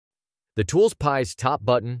The Tools Pie's top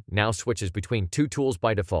button now switches between two tools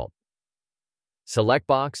by default: Select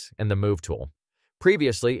Box and the Move tool.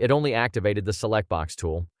 Previously, it only activated the Select Box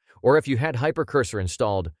tool, or if you had Hypercursor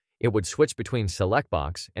installed, it would switch between Select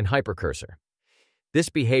Box and Hypercursor. This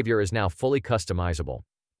behavior is now fully customizable.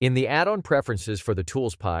 In the add-on preferences for the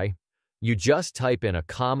Tools Pie, you just type in a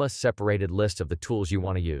comma-separated list of the tools you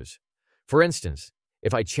want to use. For instance,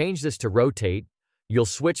 if I change this to Rotate, you'll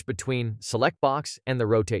switch between Select Box and the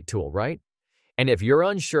Rotate tool, right? And if you're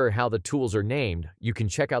unsure how the tools are named, you can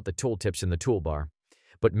check out the tooltips in the toolbar.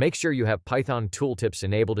 But make sure you have Python tooltips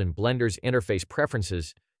enabled in Blender's interface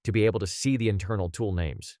preferences to be able to see the internal tool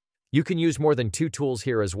names. You can use more than two tools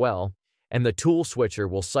here as well, and the tool switcher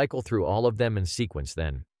will cycle through all of them in sequence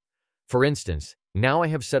then. For instance, now I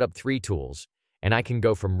have set up 3 tools, and I can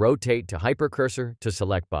go from Rotate to Hypercursor to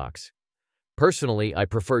Select Box. Personally, I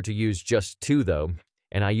prefer to use just 2 though,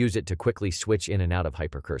 and I use it to quickly switch in and out of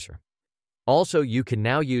Hypercursor. Also, you can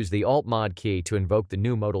now use the Alt-Mod key to invoke the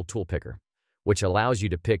new modal tool picker, which allows you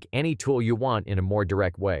to pick any tool you want in a more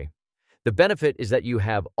direct way. The benefit is that you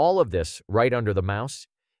have all of this right under the mouse,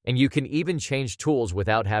 and you can even change tools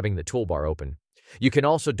without having the toolbar open. You can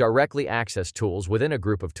also directly access tools within a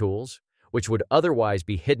group of tools, which would otherwise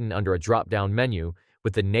be hidden under a drop-down menu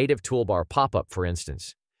with the native toolbar pop-up, for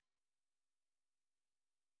instance.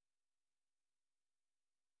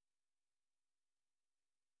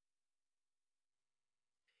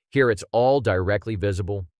 Here it's all directly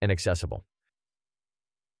visible and accessible.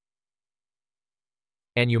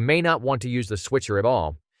 And you may not want to use the switcher at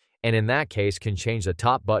all, and in that case can change the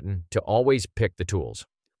top button to always pick the tools.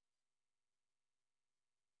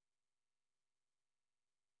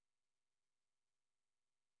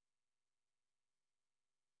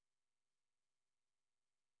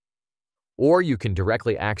 Or you can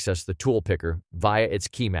directly access the tool picker via its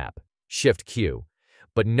key map, Shift-Q,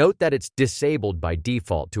 but note that it's disabled by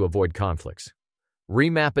default to avoid conflicts.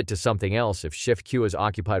 Remap it to something else if Shift-Q is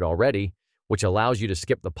occupied already, which allows you to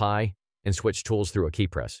skip the pie and switch tools through a key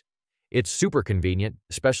press. It's super convenient,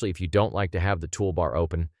 especially if you don't like to have the toolbar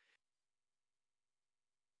open.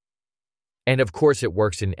 And of course it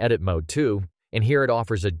works in edit mode too, and here it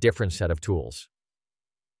offers a different set of tools.